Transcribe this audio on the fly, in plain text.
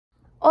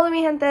Hola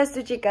mi gente, es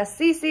tu chica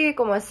Cici,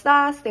 ¿cómo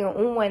estás? Tengo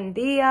un buen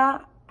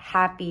día.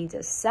 Happy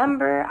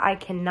December. I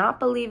cannot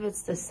believe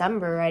it's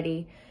December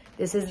already.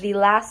 This is the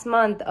last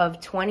month of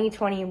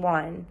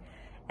 2021.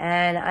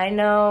 And I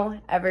know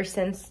ever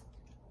since,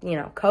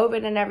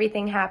 COVID and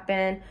everything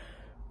happened,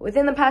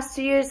 within the past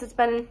 2 years, it's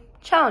been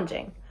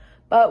challenging.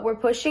 But we're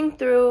pushing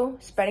through,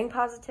 spreading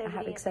positivity. I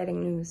have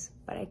exciting news,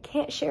 but I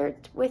can't share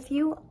it with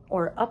you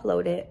or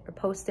upload it or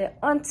post it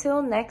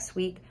until next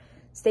week.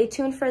 Stay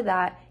tuned for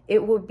that.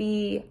 It will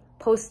be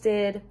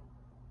posted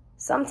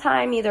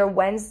sometime either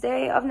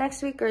Wednesday of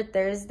next week or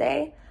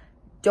Thursday.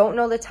 Don't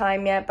know the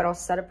time yet, but I'll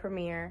set a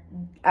premiere.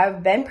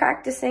 I've been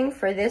practicing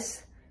for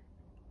this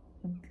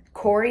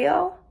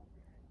choreo.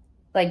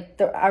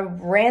 I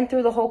ran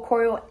through the whole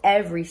choreo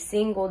every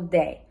single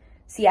day.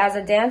 See, as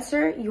a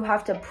dancer, you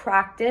have to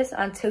practice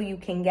until you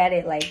can get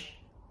it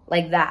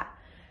like that.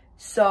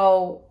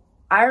 So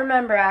I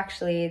remember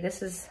actually,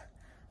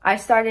 I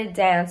started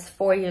dance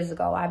 4 years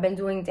ago. I've been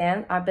doing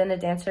dance. I've been a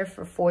dancer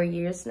for 4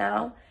 years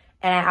now,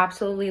 and I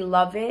absolutely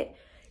love it.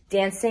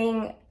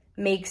 Dancing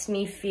makes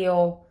me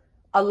feel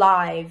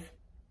alive,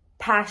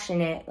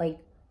 passionate,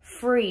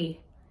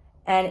 free,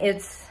 and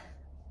it's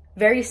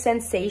very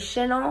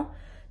sensational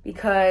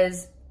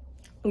because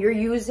you're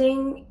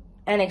using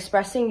and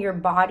expressing your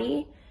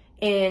body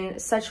in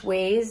such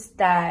ways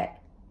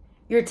that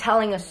you're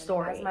telling a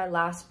story. As my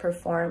last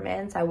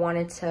performance, I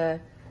wanted to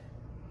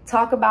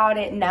talk about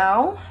it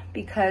now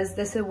because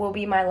this will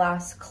be my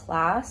last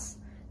class.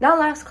 Not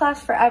last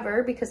class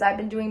forever because I've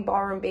been doing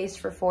ballroom bass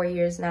for 4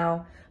 years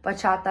now.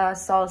 Bachata,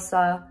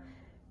 salsa,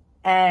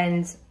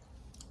 and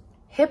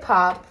hip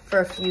hop for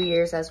a few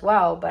years as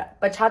well. But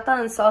bachata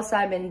and salsa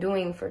I've been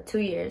doing for 2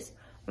 years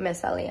with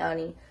Miss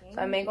Aliani.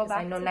 So I may go back.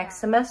 I know next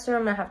semester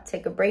I'm gonna have to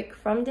take a break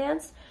from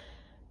dance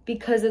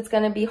because it's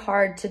gonna be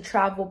hard to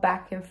travel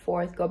back and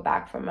forth, go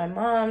back from my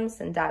mom's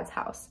and dad's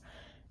house.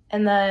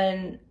 And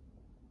then,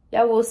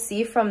 yeah, we'll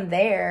see from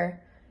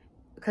there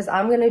because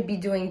I'm gonna be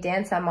doing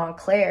dance at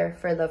Montclair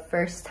for the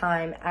first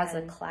time as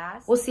a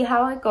class. We'll see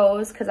how it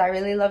goes because I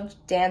really love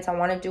dance. I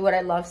wanna do what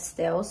I love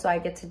still, so I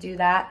get to do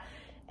that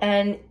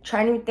and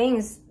try new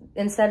things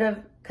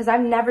because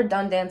I've never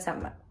done dance at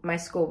my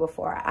school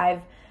before.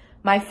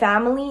 My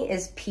family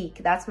is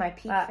peak. That's my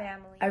peak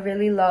family. I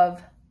really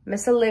love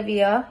Miss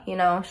Olivia.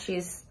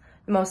 She's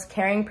the most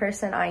caring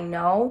person I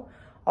know.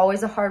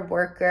 Always a hard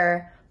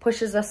worker.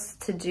 Pushes us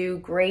to do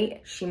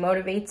great. She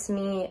motivates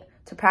me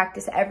to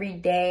practice every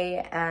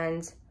day.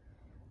 And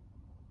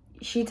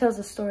she tells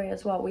a story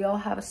as well. We all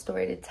have a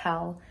story to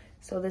tell.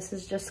 So this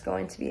is just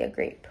going to be a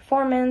great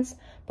performance.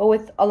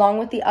 But along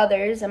with the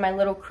others and my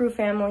little crew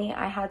family,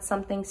 I had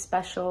something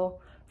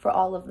special for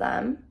all of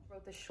them. I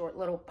wrote this short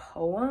little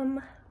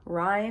poem.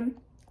 Rhyme.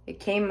 It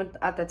came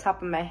at the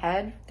top of my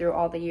head through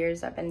all the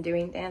years I've been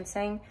doing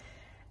dancing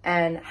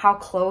and how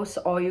close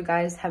all you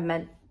guys have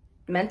meant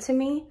to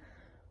me,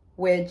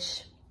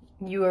 which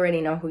you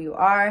already know who you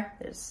are.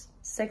 There's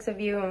 6 of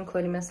you,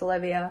 including Miss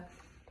Olivia.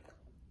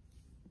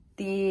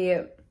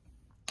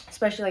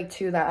 Especially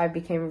 2 that I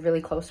became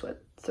really close with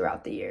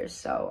throughout the years.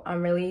 So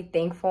I'm really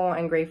thankful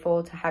and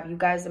grateful to have you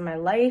guys in my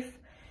life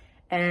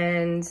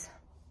and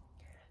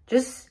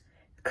just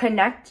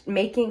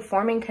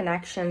forming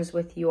connections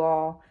with you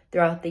all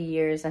throughout the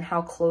years and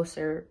how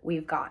closer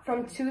we've got.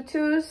 From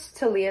tutus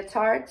to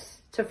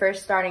leotards to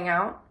first starting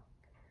out,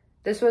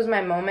 this was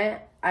my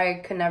moment I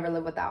could never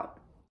live without.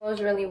 It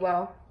goes really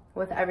well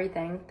with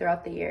everything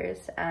throughout the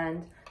years,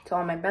 and to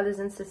all my brothers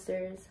and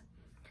sisters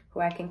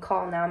who I can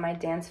call now my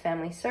dance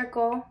family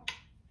circle,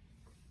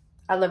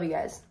 I love you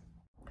guys.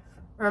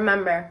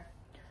 Remember,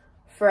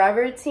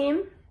 forever a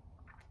team,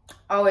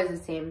 always a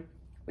team.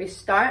 We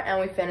start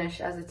and we finish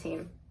as a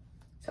team.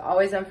 So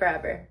always and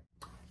forever.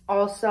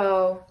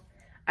 Also,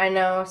 I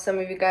know some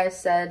of you guys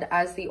said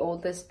as the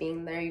oldest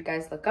being there, you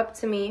guys look up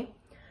to me,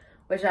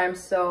 which I'm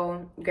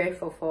so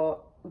grateful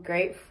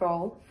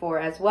for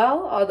as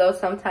well. Although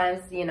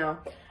sometimes,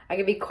 I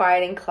could be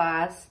quiet in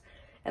class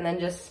and then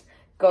just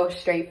go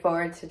straight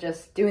forward to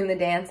just doing the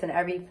dance and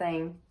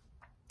everything.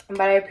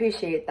 But I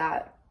appreciate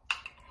that.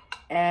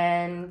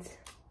 And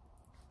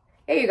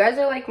yeah, you guys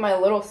are like my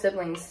little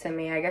siblings to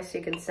me, I guess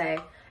you could say.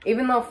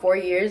 Even though 4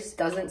 years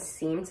doesn't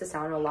seem to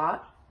sound a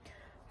lot,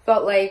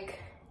 felt like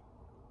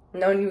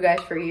known you guys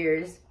for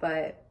years,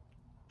 but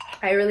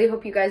I really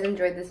hope you guys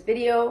enjoyed this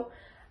video.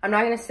 I'm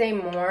not going to say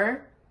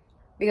more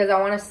because I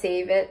want to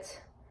save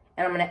it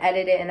and I'm going to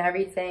edit it and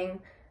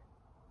everything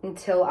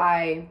until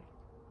I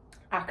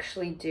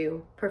actually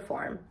do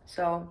perform.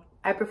 So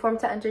I perform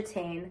to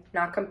entertain,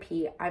 not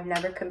compete. I've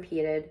never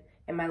competed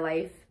in my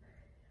life,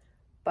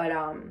 but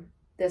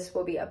this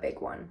will be a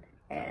big one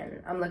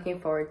and I'm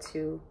looking forward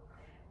to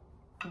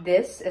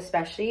this,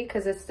 especially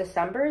because it's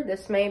December.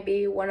 This may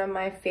be one of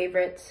my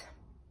favorite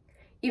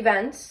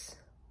events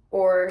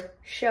or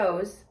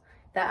shows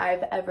that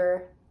I've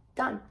ever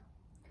done,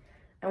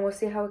 and we'll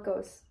see how it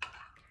goes.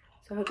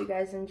 So I hope you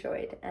guys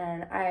enjoyed.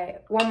 And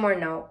one more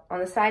note on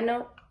the side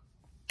note,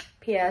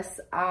 PS,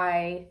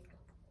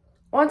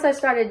 once I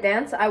started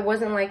dance, I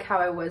wasn't like how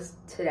I was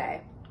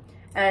today.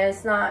 And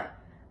it's not,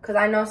 because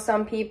I know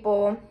some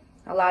people,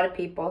 a lot of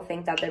people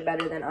think that they're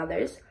better than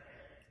others.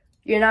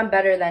 You're not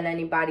better than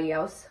anybody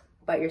else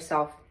but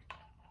yourself.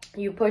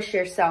 You push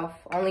yourself.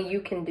 Only you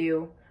can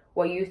do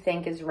what you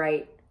think is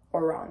right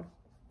or wrong.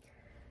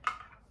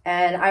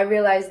 And I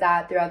realized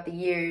that throughout the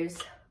years.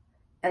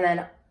 And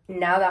then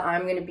now that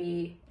I'm going to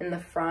be in the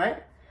front,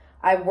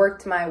 I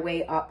worked my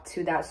way up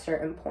to that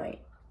certain point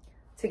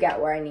to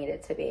get where I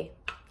needed to be.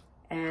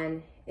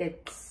 And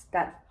it's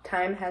that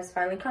time has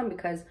finally come,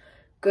 because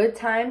good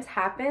times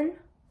happen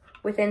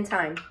within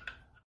time.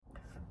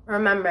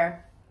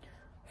 Remember,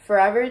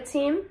 forever a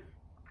team,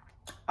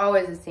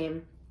 always a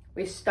team.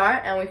 We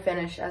start and we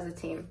finish as a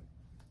team.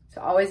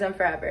 So always and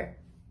forever.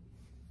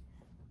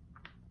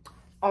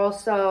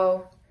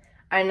 Also,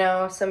 I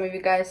know some of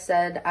you guys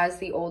said, as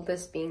the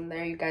oldest being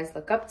there, you guys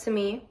look up to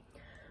me,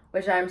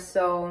 which I'm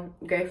so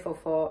grateful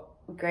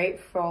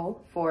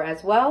for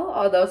as well.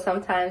 Although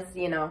sometimes,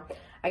 you know,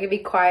 I could be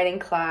quiet in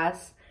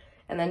class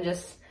and then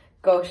just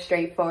go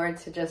straight forward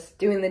to just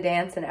doing the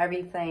dance and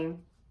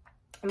everything.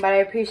 But I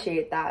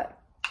appreciate that.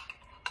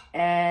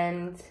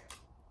 And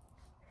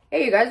yeah,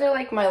 you guys are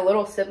like my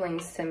little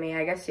siblings to me,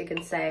 I guess you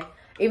can say.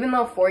 Even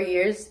though 4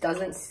 years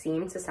doesn't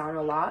seem to sound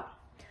a lot,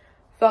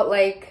 felt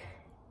like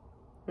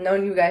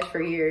known you guys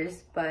for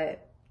years.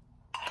 But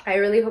I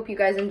really hope you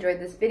guys enjoyed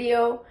this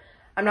video.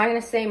 I'm not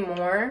gonna say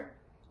more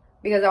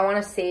because I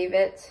want to save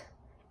it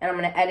and I'm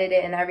gonna edit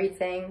it and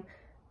everything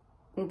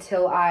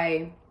until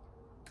I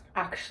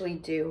actually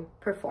do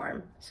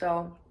perform.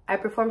 So I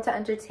perform to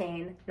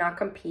entertain, not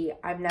compete.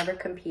 I've never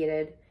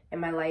competed in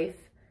my life,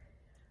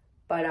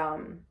 but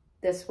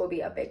this will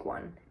be a big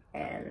one,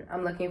 and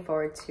I'm looking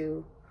forward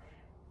to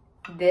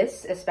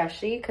this,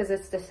 especially because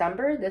it's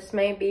December. This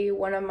may be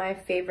one of my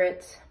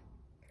favorite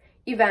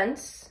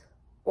events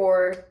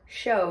or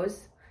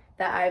shows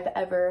that I've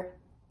ever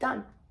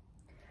done,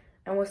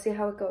 and we'll see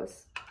how it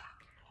goes.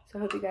 So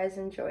I hope you guys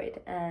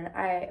enjoyed. And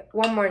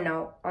one more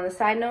note on the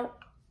side note,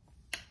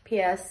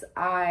 PS,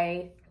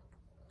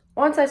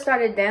 once I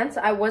started dance,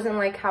 I wasn't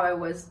like how I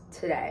was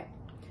today.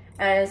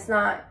 And it's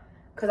not,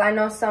 because I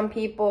know some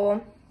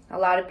people, a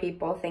lot of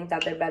people think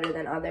that they're better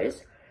than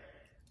others.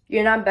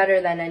 You're not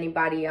better than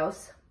anybody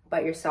else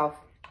but yourself.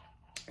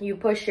 You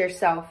push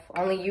yourself.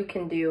 Only you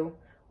can do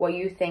what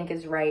you think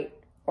is right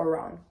or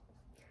wrong.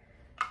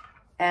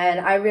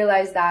 And I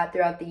realized that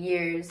throughout the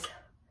years.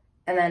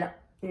 And then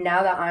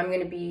now that I'm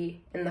going to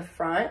be in the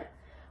front,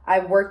 I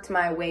worked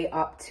my way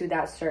up to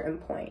that certain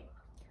point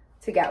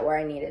to get where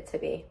I needed to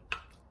be.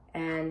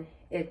 And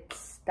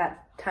it's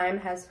that time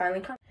has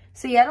finally come.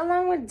 So yet,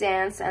 along with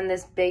dance and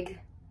this big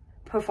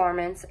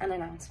performance and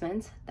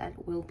announcement that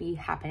will be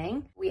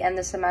happening, we end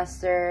the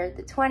semester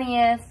the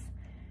 20th,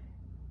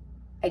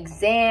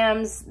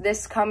 exams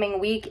this coming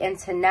week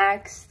into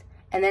next,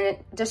 and then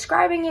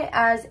describing it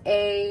as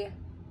a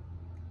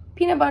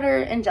peanut butter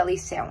and jelly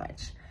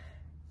sandwich.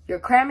 You're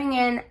cramming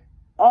in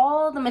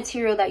all the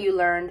material that you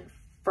learned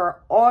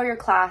for all your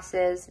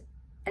classes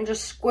and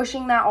just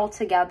squishing that all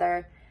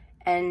together.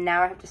 And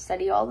now I have to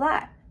study all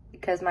that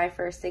because my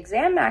first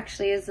exam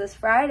actually is this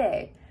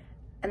Friday.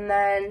 And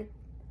then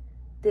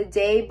the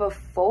day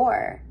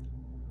before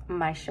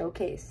my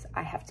showcase,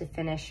 I have to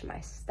finish my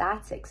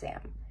stats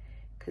exam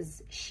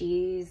because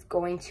she's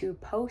going to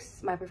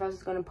post, my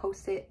professor's going to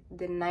post it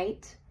during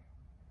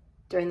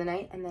the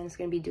night, and then it's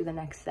going to be due the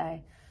next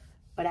day,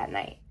 but at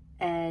night.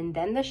 And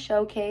then the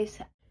showcase.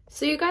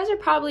 So you guys are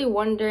probably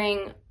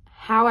wondering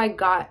how I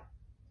got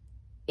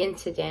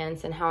into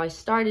dance and how I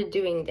started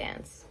doing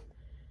dance.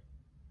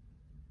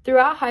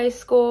 Throughout high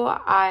school,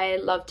 I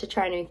loved to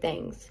try new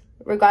things,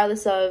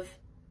 regardless of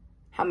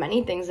how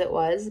many things it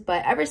was.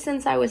 But ever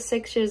since I was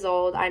 6 years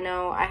old, I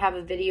know I have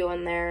a video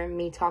in there,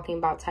 me talking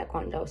about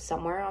Taekwondo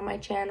somewhere on my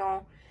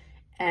channel.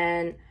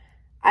 And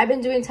I've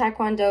been doing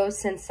Taekwondo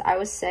since I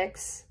was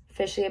 6,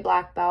 officially a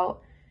black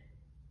belt.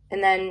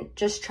 And then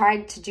just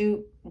tried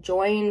to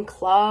join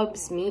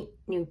clubs, meet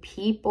new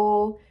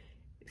people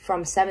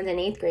from 7th and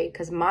 8th grade.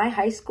 Because my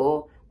high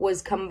school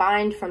was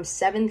combined from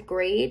 7th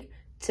grade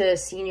to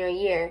senior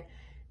year.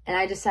 And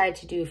I decided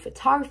to do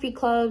photography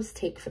clubs,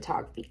 take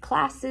photography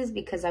classes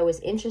because I was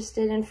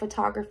interested in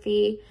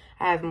photography.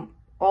 I have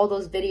all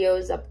those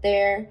videos up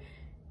there,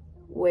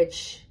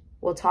 which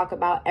will talk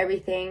about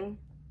everything,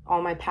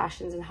 all my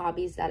passions and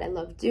hobbies that I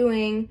love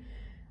doing.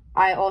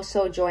 I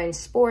also joined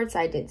sports.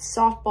 I did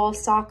softball,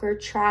 soccer,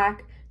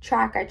 track.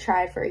 Track I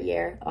tried for a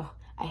year. Oh,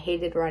 I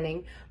hated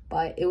running,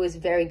 but it was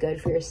very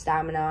good for your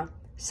stamina.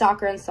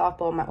 Soccer and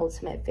softball, my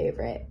ultimate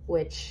favorite,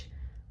 which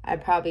I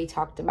probably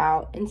talked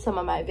about in some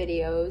of my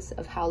videos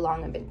of how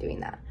long I've been doing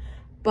that.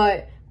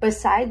 But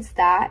besides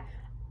that,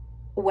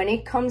 when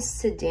it comes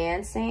to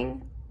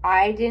dancing,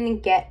 I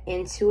didn't get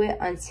into it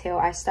until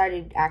I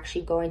started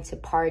actually going to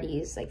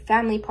parties, like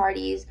family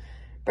parties,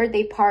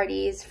 birthday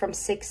parties from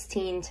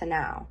 16 to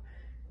now.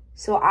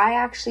 So I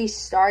actually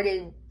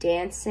started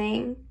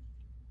dancing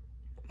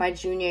my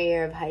junior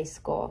year of high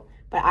school.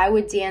 But I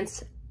would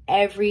dance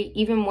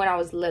even when I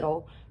was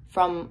little,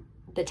 from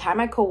the time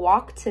I could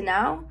walk to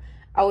now,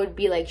 I would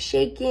be like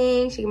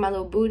shaking my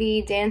little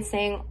booty,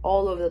 dancing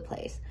all over the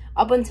place.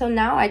 Up until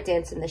now, I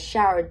dance in the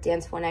shower,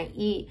 dance when I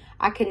eat.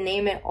 I can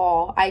name it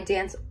all. I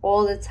dance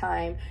all the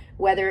time,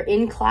 whether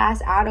in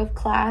class, out of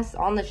class,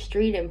 on the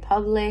street, in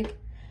public.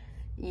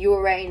 You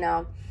already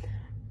know.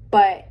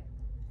 But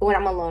when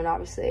I'm alone,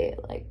 obviously,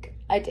 like,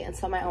 I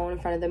dance on my own in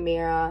front of the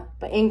mirror.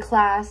 But in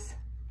class,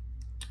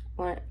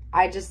 when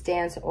I just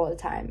dance all the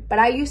time. But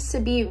I used to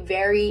be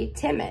very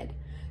timid.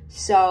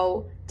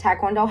 So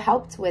Taekwondo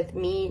helped with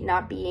me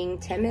not being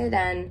timid,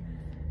 and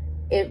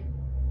it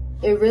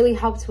really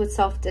helps with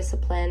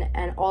self-discipline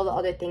and all the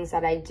other things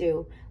that I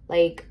do.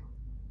 Like,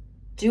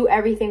 do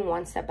everything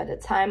one step at a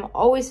time.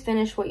 Always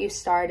finish what you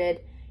started.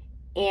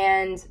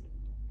 And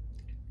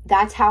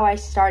that's how I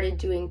started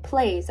doing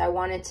plays. I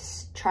wanted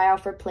to try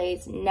out for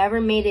plays. Never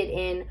made it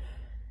in.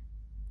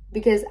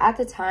 Because at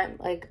the time,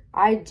 like,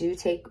 I do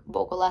take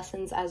vocal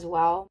lessons as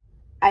well.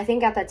 I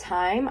think at the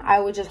time, I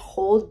would just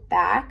hold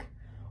back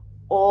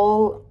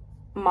all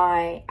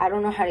my, I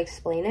don't know how to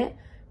explain it,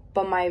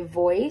 but my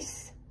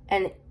voice,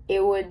 and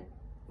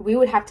we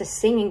would have to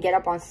sing and get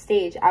up on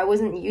stage. I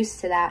wasn't used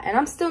to that, and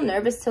I'm still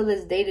nervous till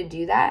this day to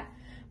do that,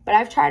 but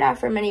I've tried out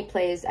for many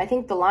plays. I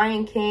think The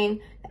Lion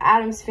King, The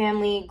Addams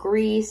Family,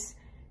 Grease,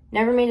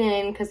 never made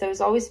it in because there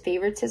was always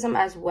favoritism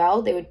as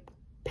well. They would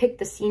pick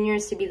the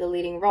seniors to be the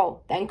leading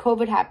role. Then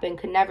COVID happened,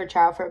 could never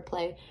try out for a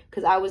play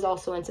because I was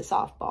also into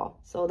softball,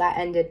 so that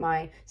ended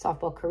my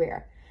softball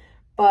career.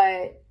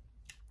 But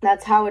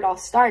that's how it all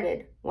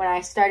started. When I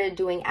started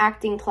doing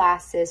acting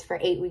classes for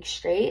 8 weeks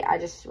straight, I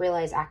just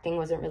realized acting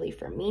wasn't really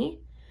for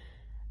me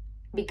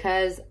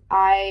because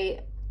I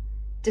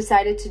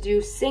decided to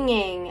do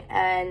singing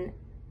and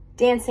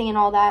dancing and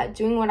all that,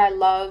 doing what I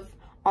love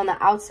on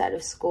the outside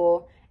of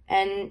school.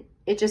 And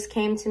it just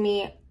came to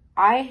me.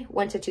 I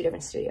went to 2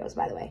 different studios,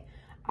 by the way.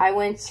 I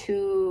went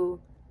to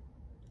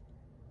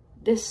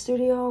this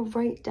studio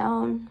right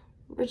down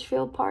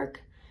Richfield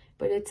Park,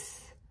 but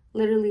it's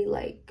literally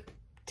like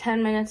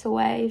 10 minutes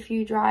away if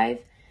you drive.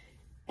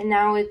 And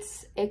now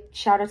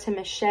shout out to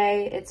Miss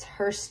Shay. It's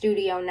her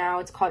studio now.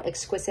 It's called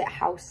Exquisite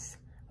House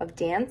of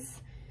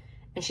Dance.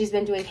 And she's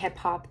been doing hip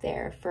hop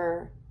there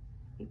for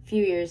a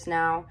few years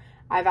now.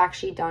 I've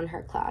actually done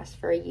her class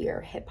for a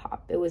year, hip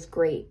hop. It was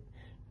great.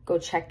 Go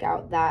check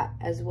out that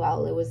as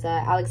well. It was a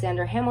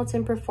Alexander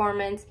Hamilton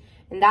performance.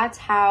 And that's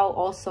how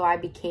also I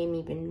became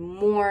even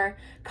more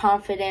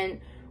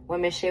confident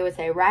when Miss Shay would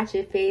say,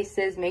 ratchet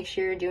faces, make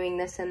sure you're doing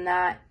this and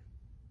that.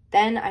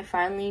 Then I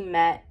finally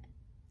met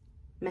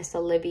Miss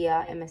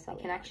Olivia, and Miss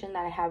connection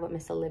that I have with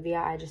Miss Olivia,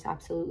 I just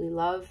absolutely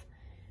love.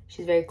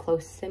 She's very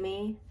close to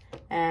me.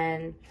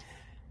 And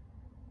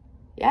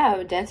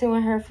yeah, dancing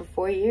with her for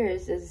 4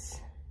 years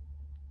it's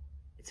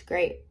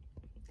great.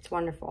 It's a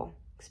wonderful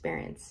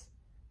experience.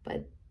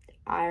 But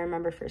I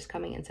remember first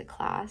coming into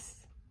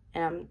class,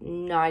 and I'm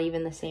not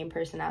even the same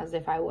person as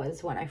if I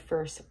was when I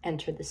first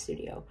entered the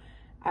studio.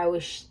 I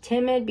was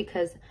timid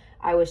because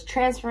I was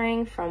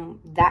transferring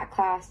from that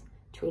class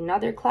to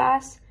another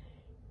class,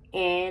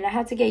 and I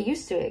had to get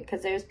used to it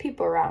because there's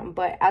people around.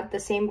 But at the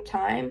same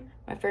time,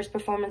 my first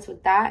performance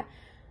with that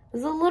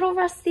was a little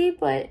rusty,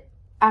 but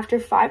after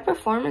 5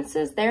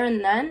 performances there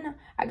and then,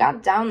 I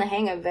got down the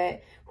hang of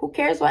it. Who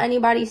cares what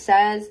anybody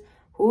says?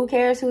 Who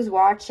cares who's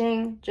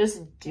watching?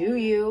 Just do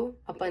you.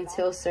 Up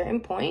until a certain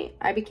point,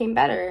 I became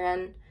better,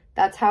 and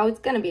that's how it's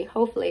gonna be,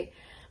 hopefully.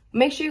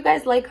 Make sure you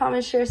guys like,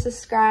 comment, share,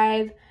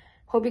 subscribe.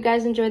 Hope you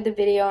guys enjoyed the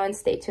video, and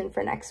stay tuned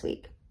for next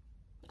week.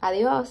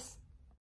 Adios.